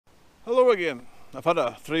Hello again. I've had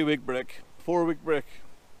a 3-week break, 4-week break.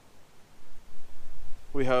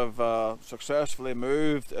 We have successfully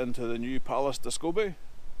moved into the new Palace de Scobie.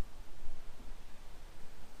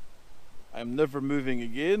 I'm never moving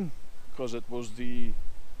again because it was the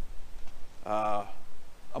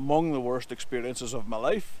among the worst experiences of my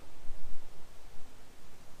life.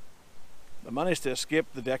 I managed to escape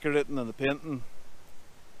the decorating and the painting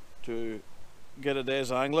to get a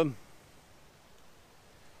day's angling.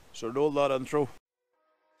 So roll that intro.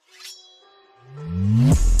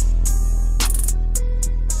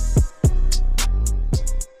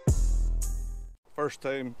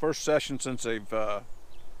 First session since I've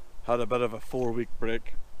had a bit of a 4-week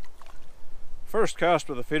break. First cast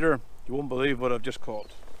with a feeder, you won't believe what I've just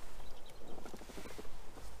caught.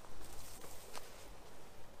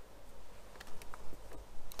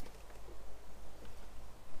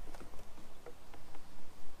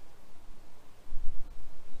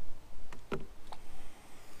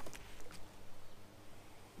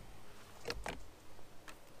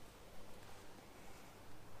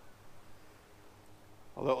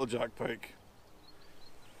 A little jack pike.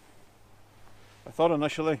 I thought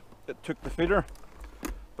initially it took the feeder,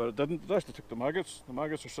 but it didn't. It actually took the maggots. The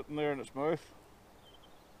maggots are sitting there in its mouth.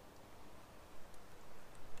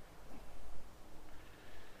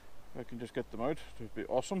 If I can just get them out, it would be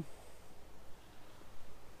awesome.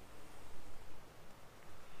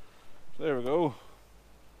 So there we go.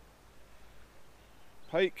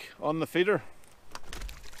 Pike on the feeder.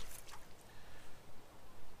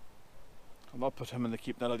 I'll not put him in the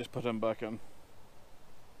keep net, I'll just put him back in.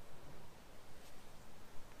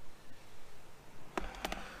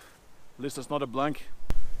 At least it's not a blank.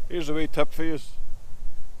 Here's a wee tip for you.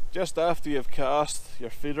 Just after you've cast your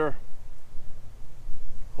feeder,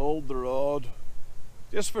 hold the rod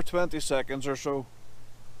just for 20 seconds or so,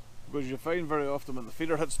 because you find very often when the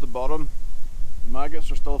feeder hits the bottom, the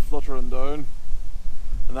maggots are still fluttering down,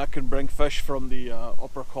 and that can bring fish from the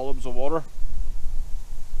upper columns of water.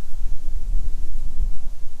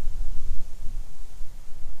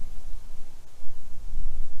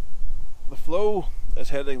 The flow is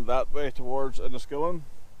heading that way towards Inniskillen.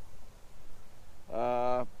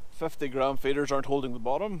 50-gram feeders aren't holding the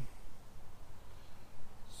bottom,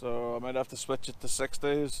 so I might have to switch it to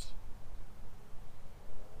 60s.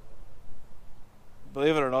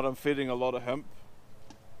 Believe it or not, I'm feeding a lot of hemp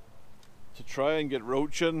to try and get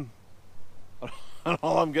roach in, and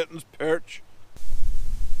all I'm getting is perch.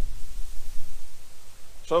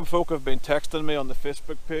 Some folk have been texting me on the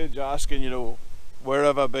Facebook page asking, where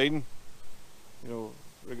have I been? You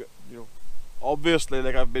know, obviously,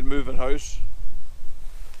 like, I've been moving house.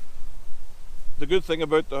 The good thing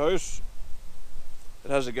about the house, it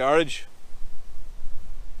has a garage.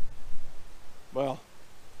 Well,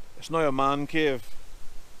 it's now a man cave.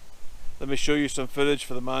 Let me show you some footage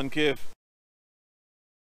for the man cave.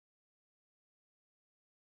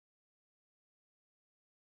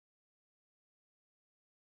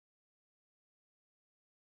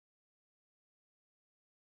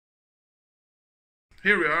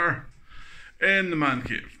 Here we are in the man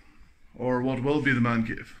cave, or what will be the man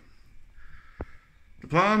cave. The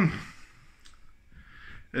plan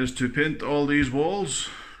is to paint all these walls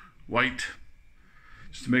white,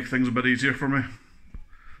 just to make things a bit easier for me.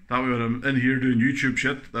 That way when I'm in here doing YouTube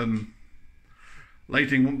shit, then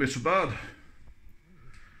lighting won't be so bad.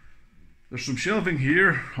 There's some shelving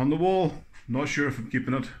here on the wall, not sure if I'm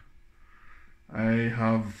keeping it. I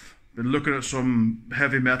have been looking at some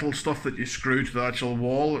heavy metal stuff that you screw to the actual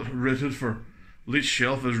wall. It's rated for, each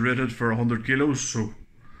shelf is rated for 100 kilos, so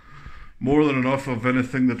more than enough of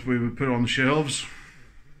anything that we would put on the shelves.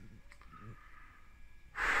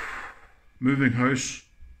 Moving house,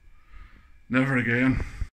 never again.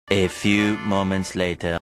 A few moments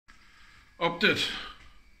later. Update.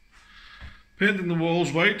 Painting the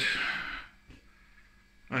walls white.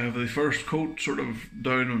 I have the first coat sort of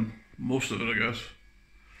down on most of it, I guess.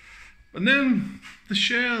 And then the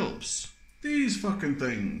shelves, these fucking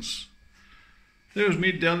things. There's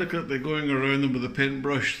me delicately going around them with a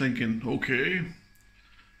paintbrush thinking, okay,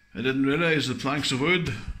 I didn't realise the planks of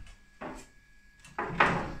wood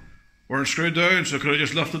weren't screwed down, so I could have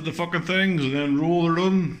just lifted the fucking things and then rolled it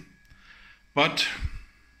on. But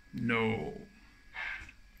no.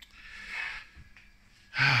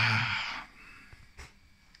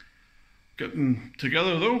 Getting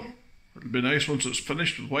together though. It'll be nice once it's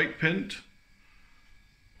finished with white paint.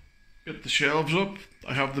 Get the shelves up.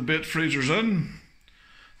 I have the bait freezers in.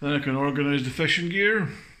 Then I can organise the fishing gear.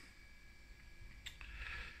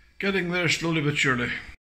 Getting there slowly but surely.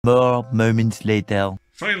 More moments later.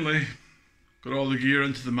 Finally, got all the gear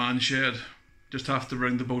into the man shed. just have to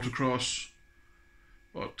bring the boat across,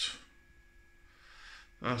 but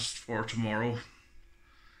that's for tomorrow.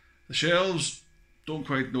 The shells, don't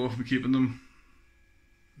quite know if I'm keeping them.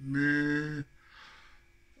 Meh.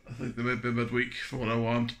 I think they might be a bit weak for what I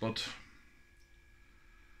want, but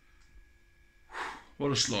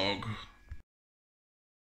what a slog.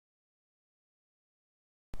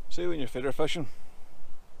 See, when you're feeder fishing,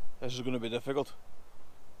 this is going to be difficult.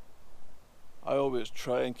 I always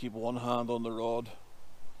try and keep one hand on the rod.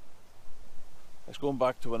 It's going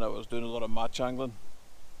back to when I was doing a lot of match angling.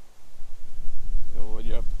 You know, when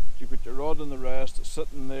you put your rod in the rest, it's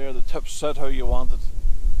sitting there, the tip's set how you want it.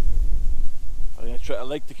 And I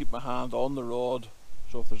like to keep my hand on the rod,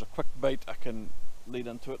 so if there's a quick bite I can lead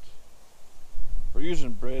into it. We're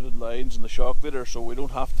using braided lines in the shock leader, so we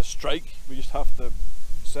don't have to strike, we just have to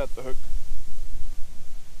set the hook.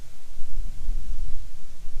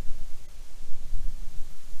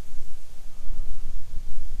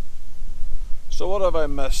 So what have I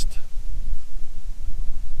missed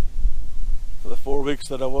for the 4 weeks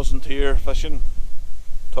that I wasn't here fishing,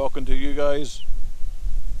 talking to you guys?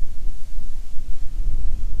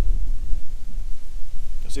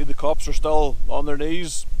 I see the cops are still on their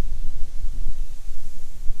knees.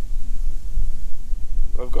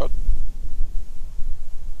 We've got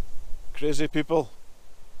crazy people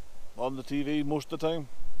on the TV most of the time.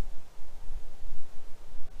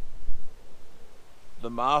 The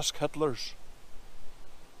mask Hitlers.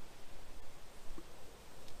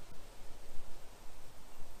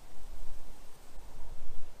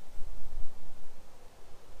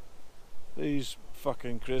 These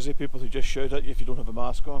fucking crazy people who just shout at you if you don't have a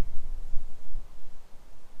mask on.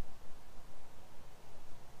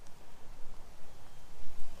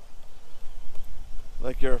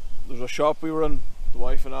 Like there's a shop we were in, the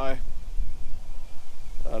wife and I,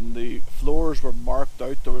 and the floors were marked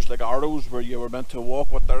out. There was like arrows where you were meant to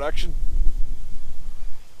walk what direction.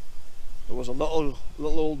 There was a little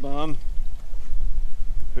old man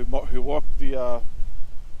who walked the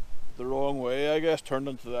wrong way, I guess, turned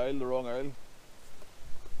into the wrong aisle.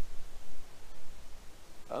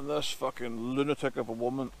 And this fucking lunatic of a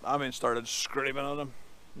woman, I mean, started screaming at him,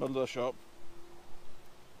 middle of the shop.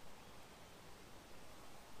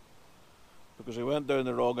 Because he went down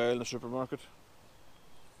the wrong aisle in the supermarket.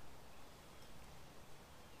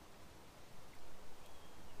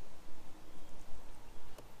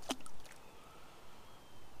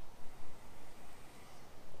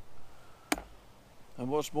 And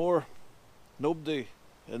what's more, nobody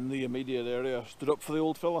in the immediate area stood up for the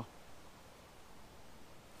old fella.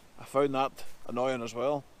 I found that annoying as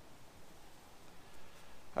well.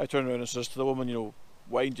 I turned around and says to the woman, you know,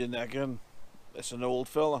 wind your neck in. It's an old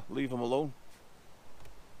fella, leave him alone.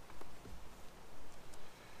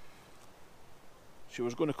 She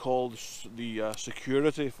was going to call the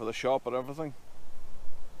security for the shop and everything.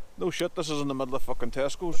 No shit, this is in the middle of fucking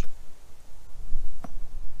Tesco's.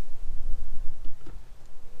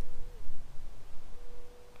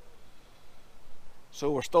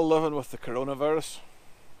 So we're still living with the coronavirus.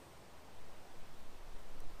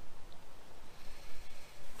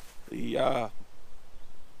 The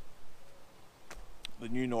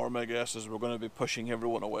new norm, I guess, is we're going to be pushing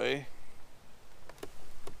everyone away.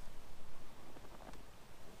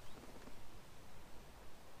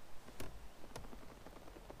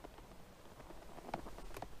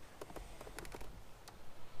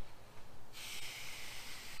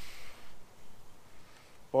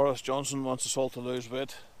 Boris Johnson wants us all to lose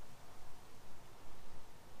weight.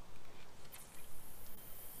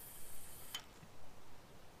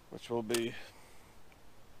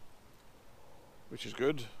 Which is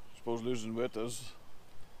good. I suppose losing weight is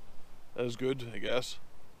good, I guess.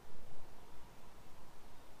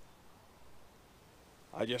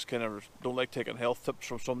 I just kind of don't like taking health tips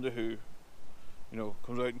from somebody who, you know,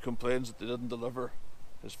 comes out and complains that they didn't deliver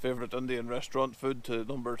his favourite Indian restaurant food to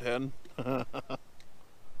number 10.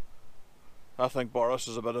 I think Boris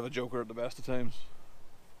is a bit of a joker at the best of times.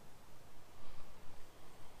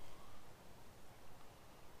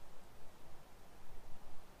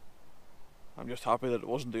 I'm just happy that it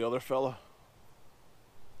wasn't the other fella.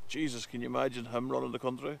 Jesus, can you imagine him running the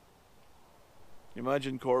country? Can you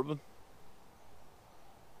imagine Corbyn?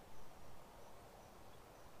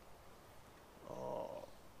 Oh.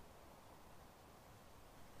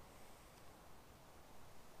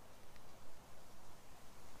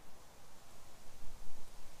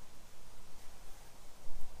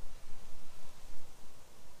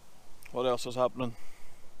 What else is happening?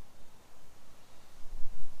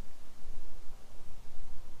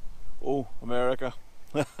 Oh, America.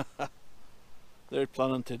 They're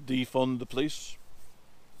planning to defund the police.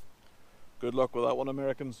 Good luck with that one,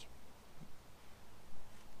 Americans.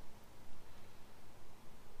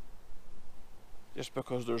 Just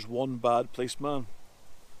because there's one bad policeman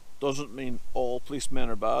doesn't mean all policemen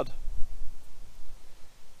are bad.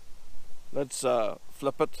 Let's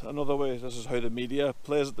flip it another way. This is how the media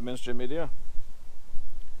plays it, the mainstream media.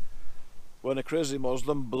 When a crazy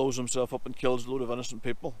Muslim blows himself up and kills a load of innocent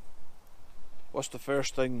people, what's the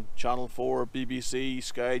first thing Channel 4, BBC,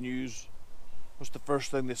 Sky News, what's the first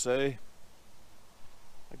thing they say?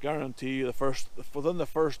 I guarantee you within the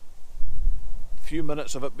first few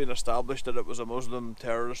minutes of it being established that it was a Muslim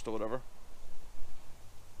terrorist or whatever.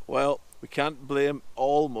 Well, we can't blame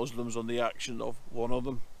all Muslims on the action of one of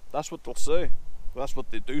them. That's what they'll say. That's what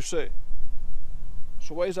they do say.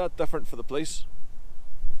 So why is that different for the police?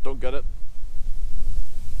 Don't get it.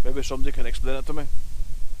 Maybe somebody can explain it to me.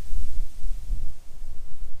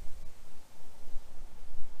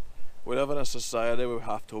 We live in a society where we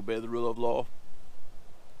have to obey the rule of law.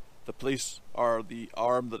 The police are the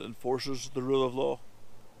arm that enforces the rule of law.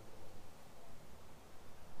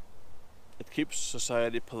 It keeps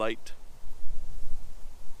society polite.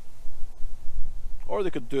 Or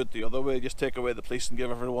they could do it the other way, just take away the police and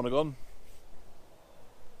give everyone a gun.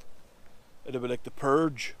 It'd be like the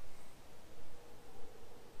purge.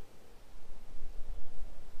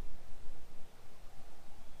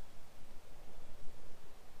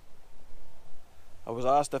 I was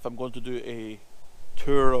asked if I'm going to do a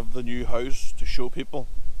tour of the new house to show people.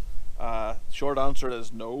 Short answer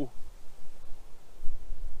is no.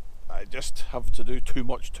 I just have to do too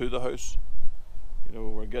much to the house. You know,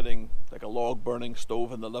 we're getting like a log burning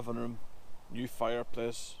stove in the living room, new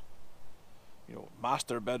fireplace, you know,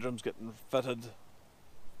 master bedrooms getting fitted,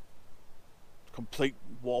 complete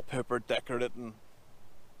wallpaper decorating,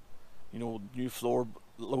 you know, new floor,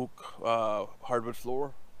 hardwood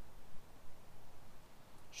floor.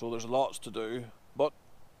 So there's lots to do, but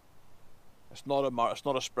it's not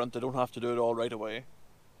a sprint. I don't have to do it all right away.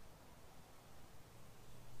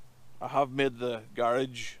 I have made the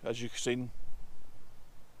garage, as you've seen,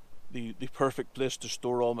 the perfect place to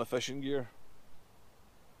store all my fishing gear.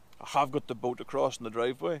 I have got the boat across in the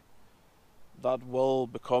driveway. That will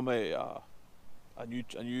become a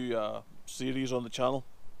new series on the channel.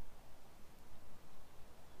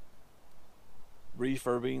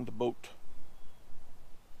 Refurbing the boat.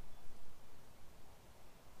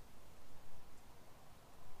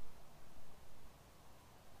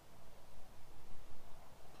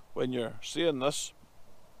 When you're seeing this,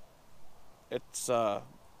 it's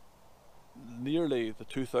nearly the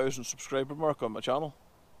 2,000 subscriber mark on my channel.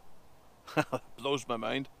 Blows my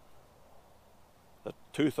mind that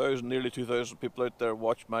nearly 2,000 people out there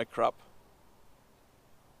watch my crap.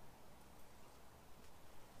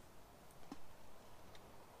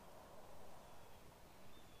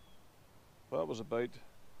 That was about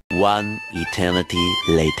one eternity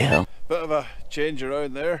later. bit of a change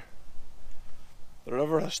around there. The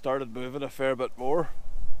river has started moving a fair bit more,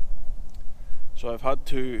 so I've had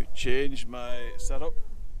to change my setup.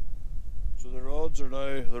 So the rod's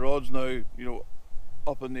now, you know,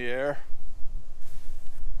 up in the air.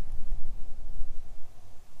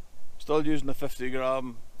 Still using the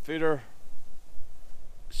 50-gram feeder.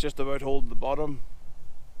 It's just about holding the bottom.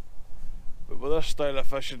 But with this style of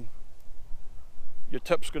fishing, your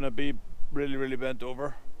tip's going to be really bent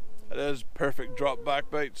over. It is perfect drop back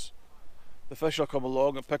bites. The fish will come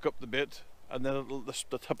along and pick up the bait, and then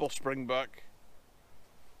the tip will spring back.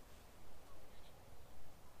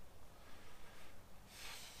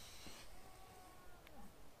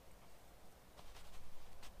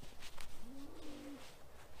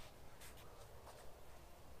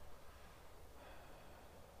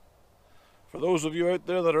 For those of you out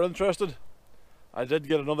there that are interested, I did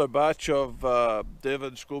get another batch of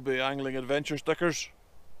David Scobie Angling Adventure stickers.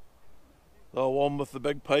 The one with the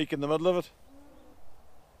big pike in the middle of it.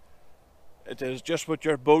 It is just what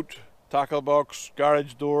your boat, tackle box,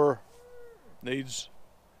 garage door needs.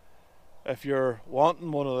 If you're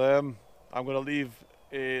wanting one of them, I'm going to leave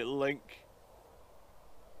a link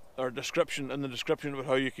or description in the description about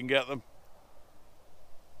how you can get them.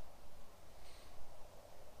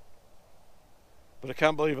 But I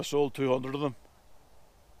can't believe I sold 200 of them.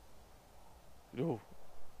 You know,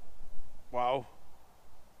 wow.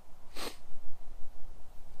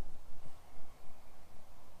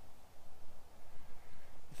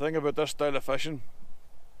 The thing about this style of fishing,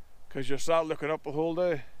 because you're sat looking up the whole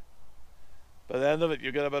day, by the end of it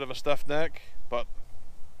you get a bit of a stiff neck, but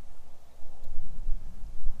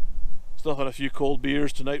still had a few cold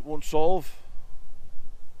beers tonight won't solve.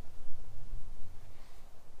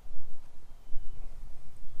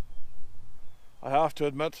 I have to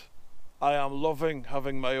admit, I am loving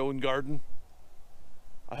having my own garden.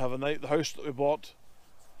 I have the house that we bought.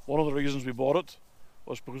 One of the reasons we bought it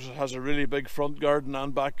was because it has a really big front garden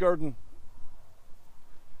and back garden.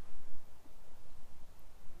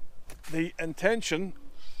 The intention,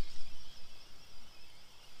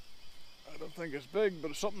 I don't think it's big,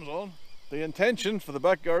 but something's on. The intention for the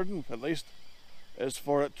back garden, at least, is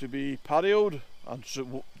for it to be patioed and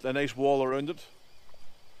a nice wall around it.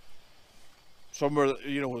 Somewhere that,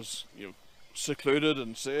 is secluded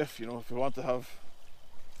and safe. If we want to have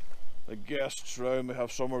the guests round, we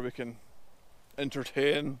have somewhere we can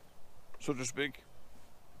entertain, so to speak.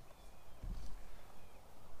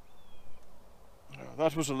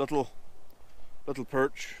 That was a little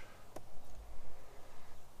perch.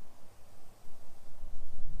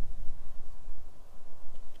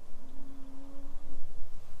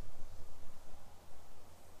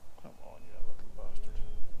 Come on, you little bastard.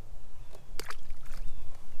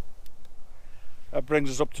 That brings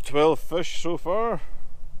us up to 12 fish so far.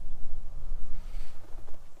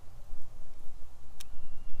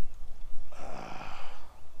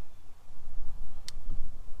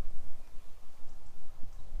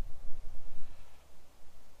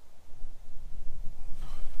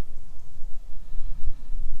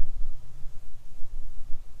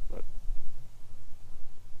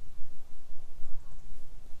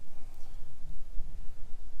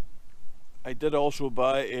 I did also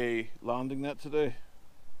buy a landing net today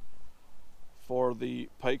for the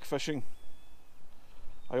pike fishing.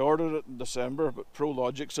 I ordered it in December, but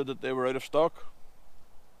ProLogic said that they were out of stock.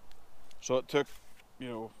 So it took,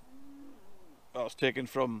 I was taken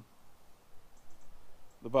from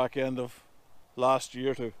the back end of last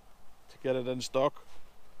year to get it in stock.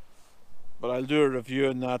 But I'll do a review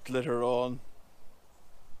on that later on.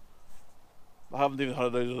 I haven't even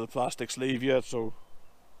had it out of the plastic sleeve yet, so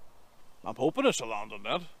I'm hoping it's a landing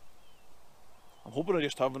net. I'm hoping I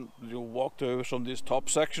just haven't walked over somebody's top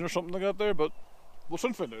section or something like that there, but we'll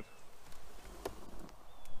soon find out.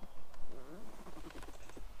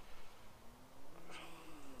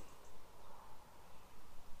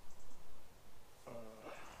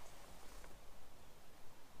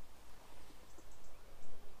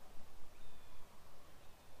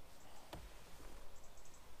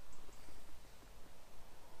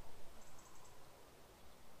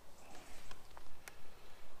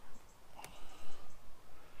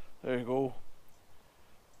 There you go.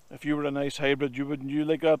 If you were a nice hybrid, wouldn't you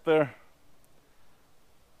like that there?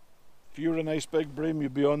 If you were a nice big bream,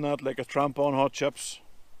 you'd be on that like a tramp on hot chips.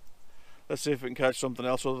 Let's see if we can catch something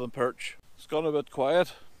else other than perch. It's gone a bit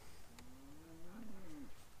quiet,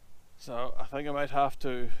 so I think I might have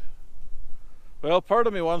to, well, part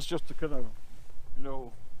of me wants just to kind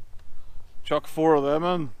of, chuck 4 of them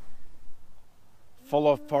in, full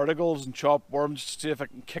of particles and chopped worms, to see if I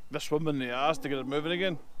can kick the swim in the ass to get it moving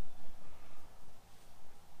again.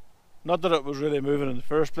 Not that it was really moving in the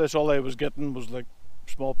first place, all I was getting was like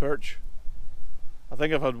small perch. I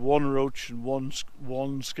think I've had 1 roach and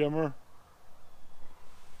one skimmer.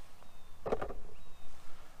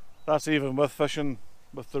 That's even with fishing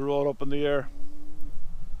with the rod up in the air.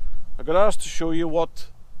 I got asked to show you what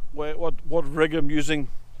rig I'm using.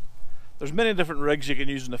 There's many different rigs you can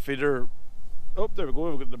use in a feeder. Oh, there we go,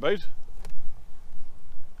 we've got the bite.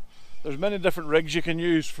 There's many different rigs you can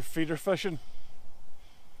use for feeder fishing.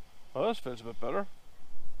 Oh, this feels a bit better.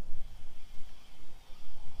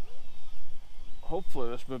 Hopefully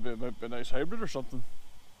this might be a nice hybrid or something.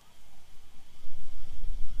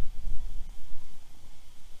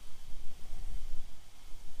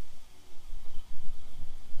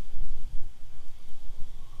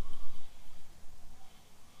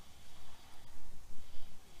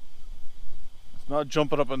 It's not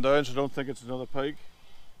jumping up and down, so I don't think it's another pike.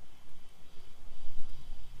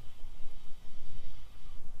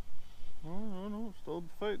 Oh, no, still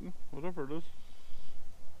fighting, whatever it is.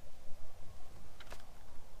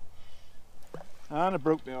 And it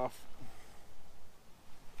broke me off.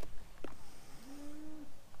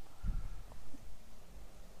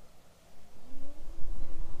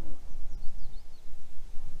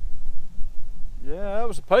 Yeah, that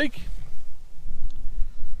was a pike.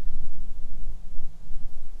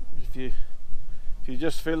 If you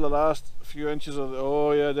just feel the last few inches of the,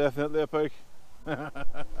 oh yeah, definitely a pike.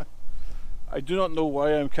 I do not know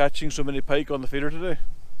why I'm catching so many pike on the feeder today.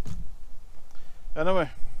 Anyway,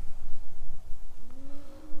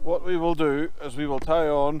 what we will do is we will tie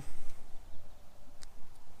on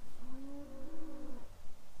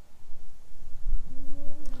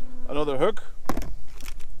another hook.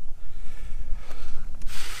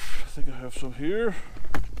 I think I have some here.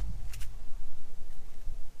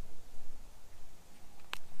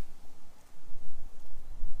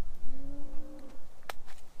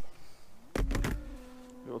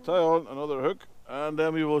 tie on another hook, and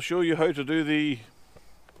then we will show you how to do the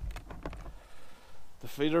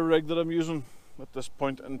feeder rig that I'm using at this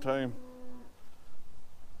point in time.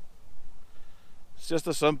 It's just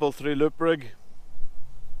a simple 3-loop rig.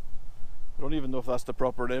 I don't even know if that's the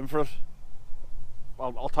proper name for it.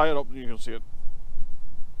 I'll tie it up and you can see it.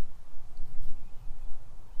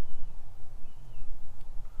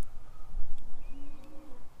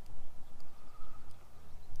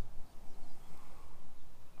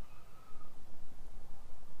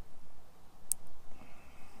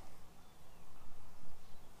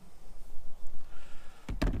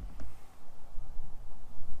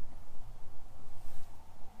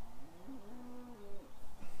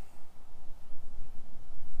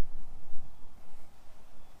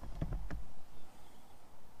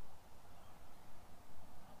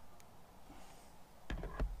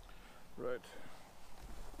 Right.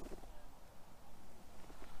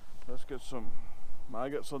 Let's get some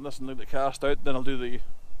maggots on this and leave the cast out, then I'll do the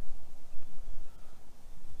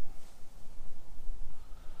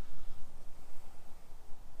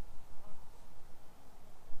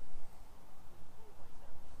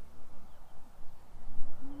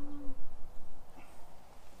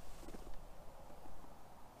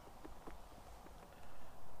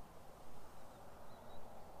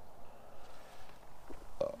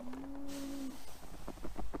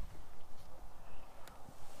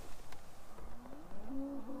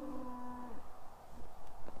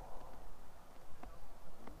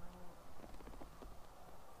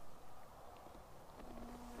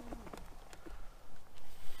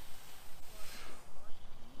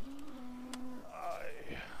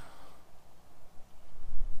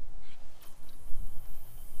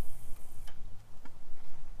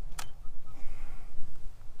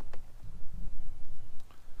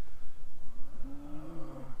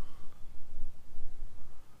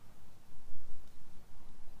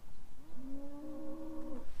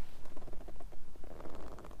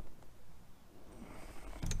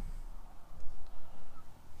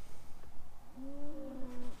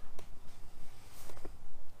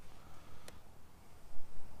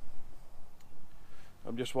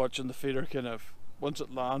I'm just watching the feeder kind of, once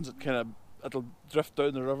it lands, it'll drift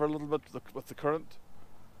down the river a little bit with the current,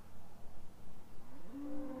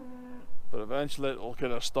 but eventually it'll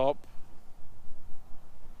kind of stop.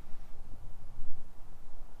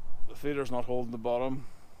 The feeder's not holding the bottom,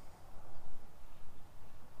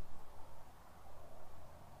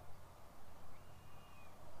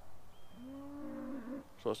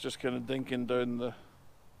 so it's just kind of dinking down the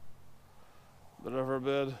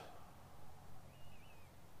riverbed.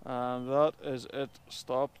 And that is it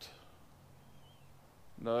stopped.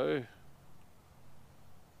 Now,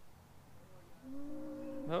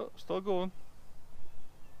 no, still going.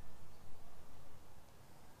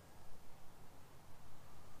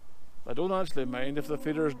 I don't actually mind if the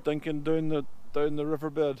feeder's dinking down the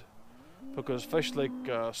riverbed, because fish like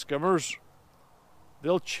skimmers,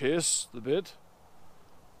 they'll chase the bait.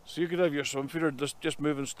 So you could have your swim feeder just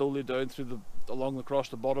moving slowly down through across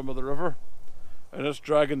the bottom of the river, and it's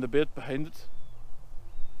dragging the bait behind it,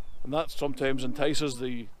 and that sometimes entices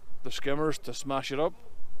the skimmers to smash it up.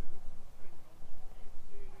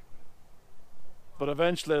 But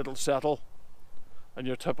eventually it'll settle and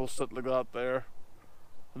your tip will sit like that there,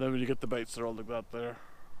 and then when you get the bites they're all like that there.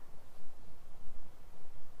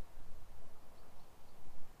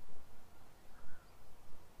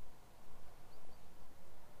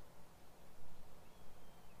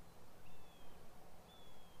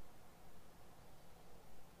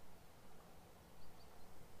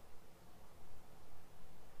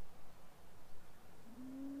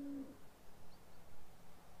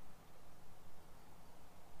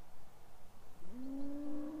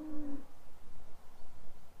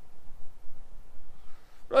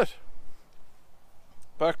 Right,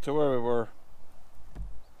 back to where we were.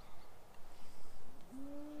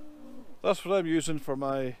 That's what I'm using for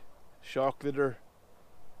my shock leader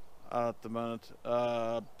at the minute.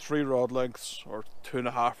 3 rod lengths or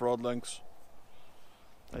 2.5 rod lengths,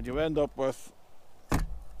 and you end up with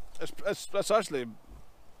it's actually,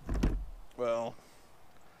 well,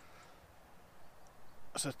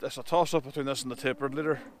 it's a toss up between this and the tapered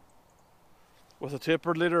leader. With a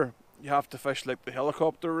tapered leader you have to fish like the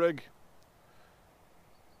helicopter rig.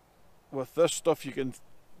 With this stuff you can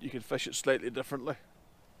fish it slightly differently.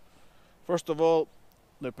 First of all,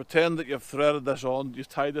 now pretend that you've threaded this on, you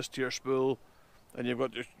tie this to your spool, and you've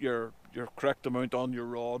got your correct amount on your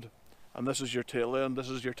rod, and this is your tail end, this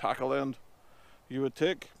is your tackle end. You would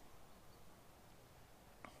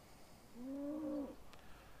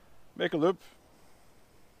make a loop,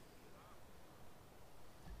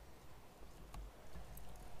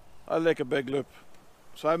 I like a big loop,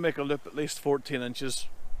 so I make a loop at least 14 inches.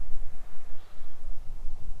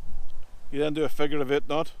 You then do a figure of 8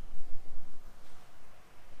 knot.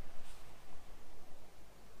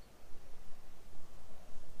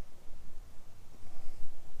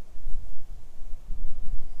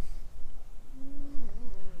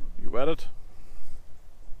 You wet it.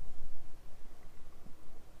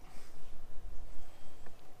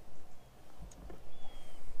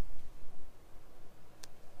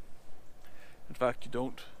 In fact, you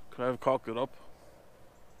don't, because I've cocked it up.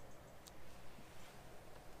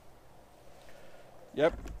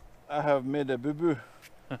 Yep, I have made a boo-boo.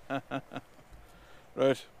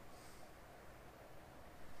 Right.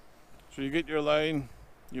 So you get your line,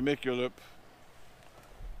 you make your loop.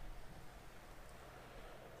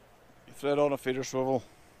 You thread on a feeder swivel.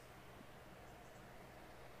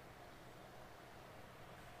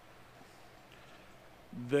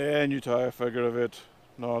 Then you tie a figure of 8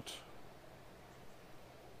 knot.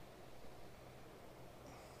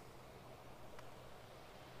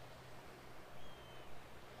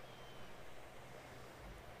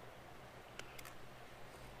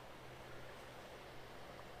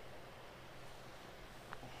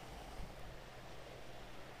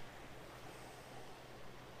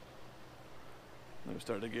 Let me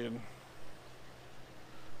start again.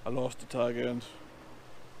 I lost the tag end.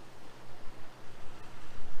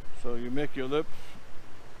 So you make your loop,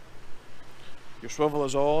 your swivel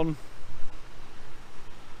is on,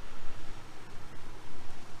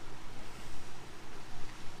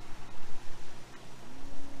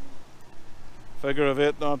 figure of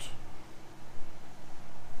 8 knot,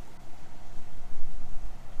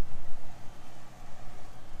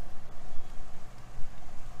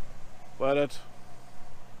 wet it,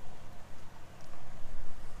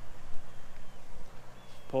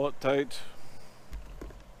 pull it tight,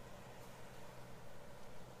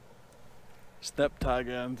 snip tag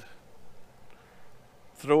end,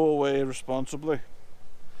 throw away responsibly.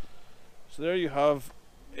 So there you have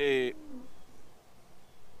a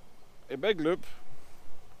big loop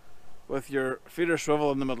with your feeder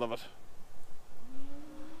swivel in the middle of it.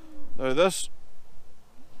 Now this,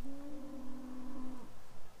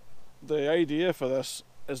 the idea for this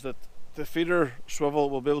is that the feeder swivel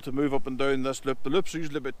will be able to move up and down this loop. The loop's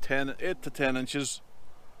usually about 8 to 10 inches,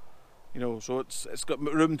 you know, so it's got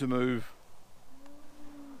room to move.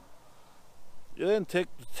 You then take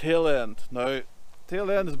the tail end. Now,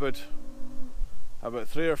 tail end is about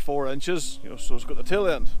 3 or 4 inches, you know, so it's got the tail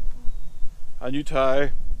end, and you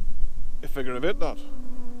tie a figure of 8 knot.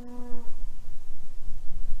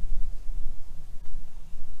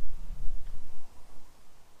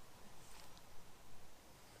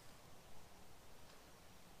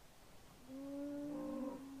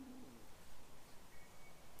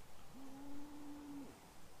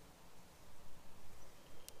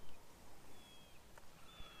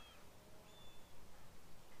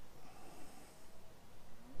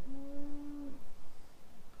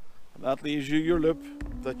 That leaves you your loop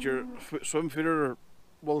that your swim feeder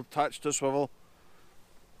will attach to the swivel.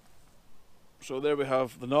 So there we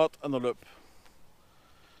have the knot and the loop.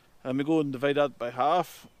 And we go and divide that by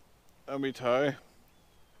half, and we tie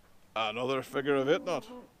another figure of 8 knot.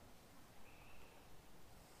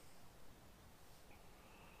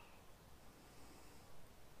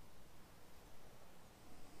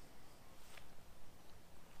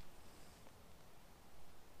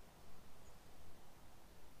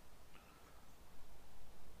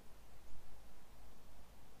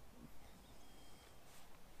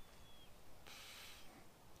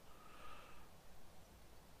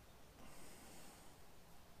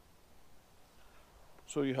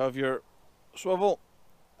 So you have your swivel,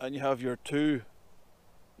 and you have your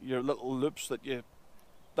little loops that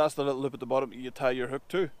that's the little loop at the bottom you tie your hook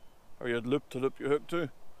to, or your loop to loop your hook to.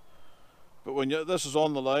 But when this is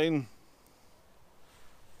on the line,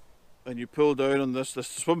 and you pull down on this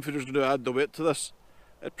swim feeder is going to add the weight to this.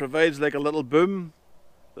 It provides like a little boom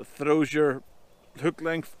that throws your hook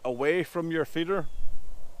length away from your feeder.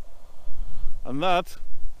 And that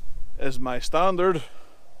is my standard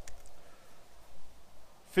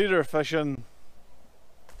feeder fishing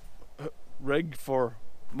rig for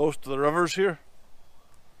most of the rivers here.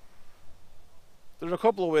 There's a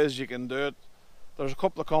couple of ways you can do it. There's a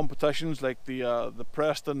couple of competitions like the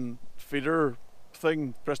Preston feeder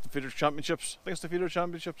thing, Preston Feeder Championships. I think it's the Feeder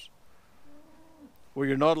Championships, where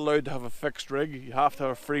you're not allowed to have a fixed rig. You have to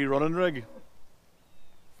have a free running rig.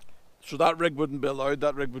 So that rig wouldn't be allowed.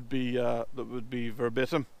 That rig would be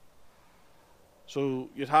verbatim. So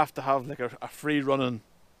you'd have to have like a free running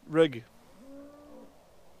rig.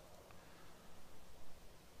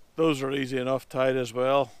 Those are easy enough tied as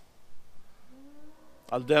well.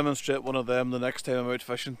 I'll demonstrate one of them the next time I'm out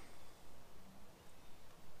fishing.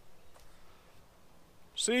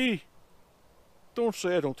 See? Don't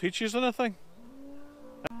say I don't teach you anything.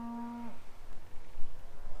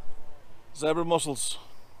 Zebra mussels.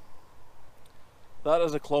 That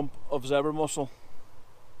is a clump of zebra mussel.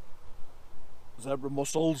 Zebra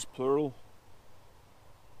mussels, plural.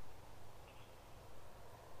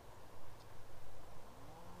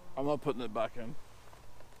 I'm not putting it back in.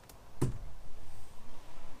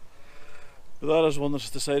 But that is one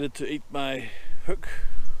that's decided to eat my hook.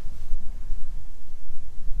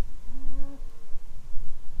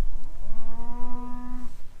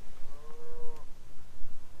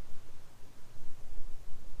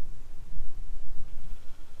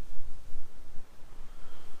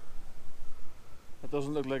 It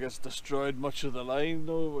doesn't look like it's destroyed much of the line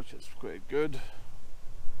though, which is quite good.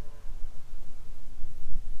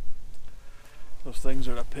 Those things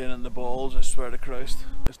are a pain in the balls, I swear to Christ.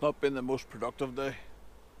 It's not been the most productive day.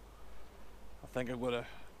 I think I'm going to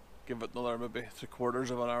give it another maybe 3/4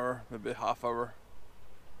 of an hour, maybe half hour,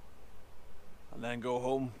 and then go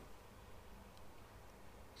home.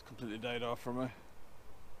 It's completely died off for me.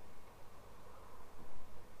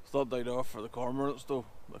 It's not died off for the cormorants though.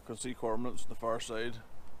 I can see cormorants on the far side,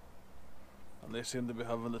 and they seem to be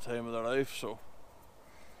having the time of their life, so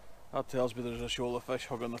that tells me there's a shoal of fish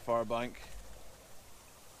hugging the far bank.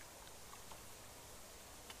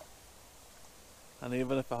 And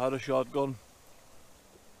even if I had a shotgun,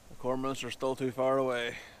 the cormorants are still too far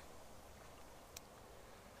away.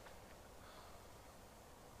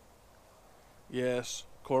 Yes,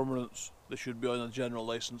 cormorants, they should be on a general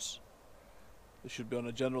license. They should be on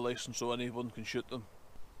a general license so anyone can shoot them.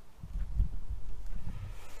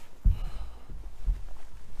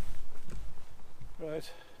 Right,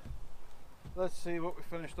 let's see what we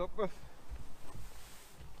finished up with.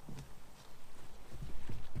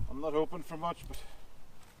 I'm not hoping for much, but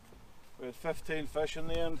we had 15 fish in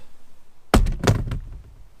the end.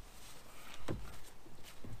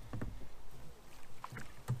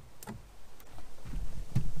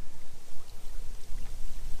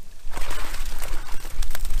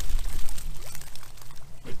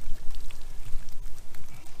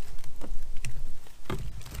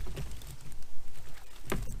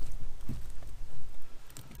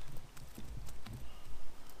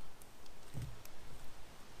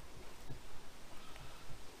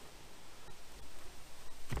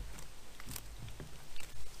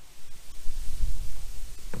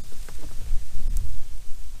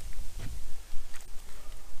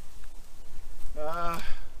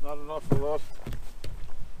 Not an awful lot.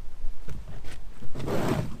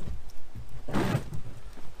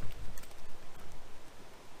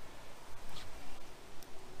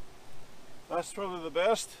 That's probably the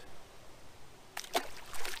best.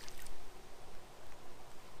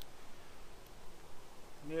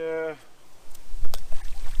 Yeah.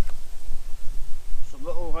 Some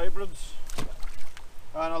little hybrids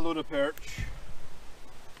and a load of perch.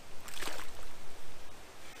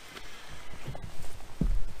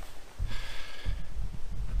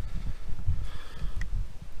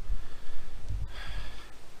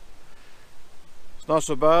 It's not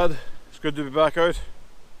so bad. It's good to be back out.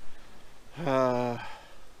 Got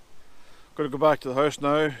to go back to the house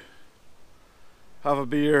now, have a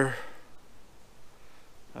beer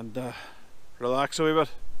and relax a wee bit.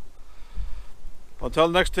 Until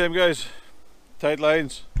next time guys, tight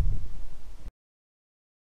lines.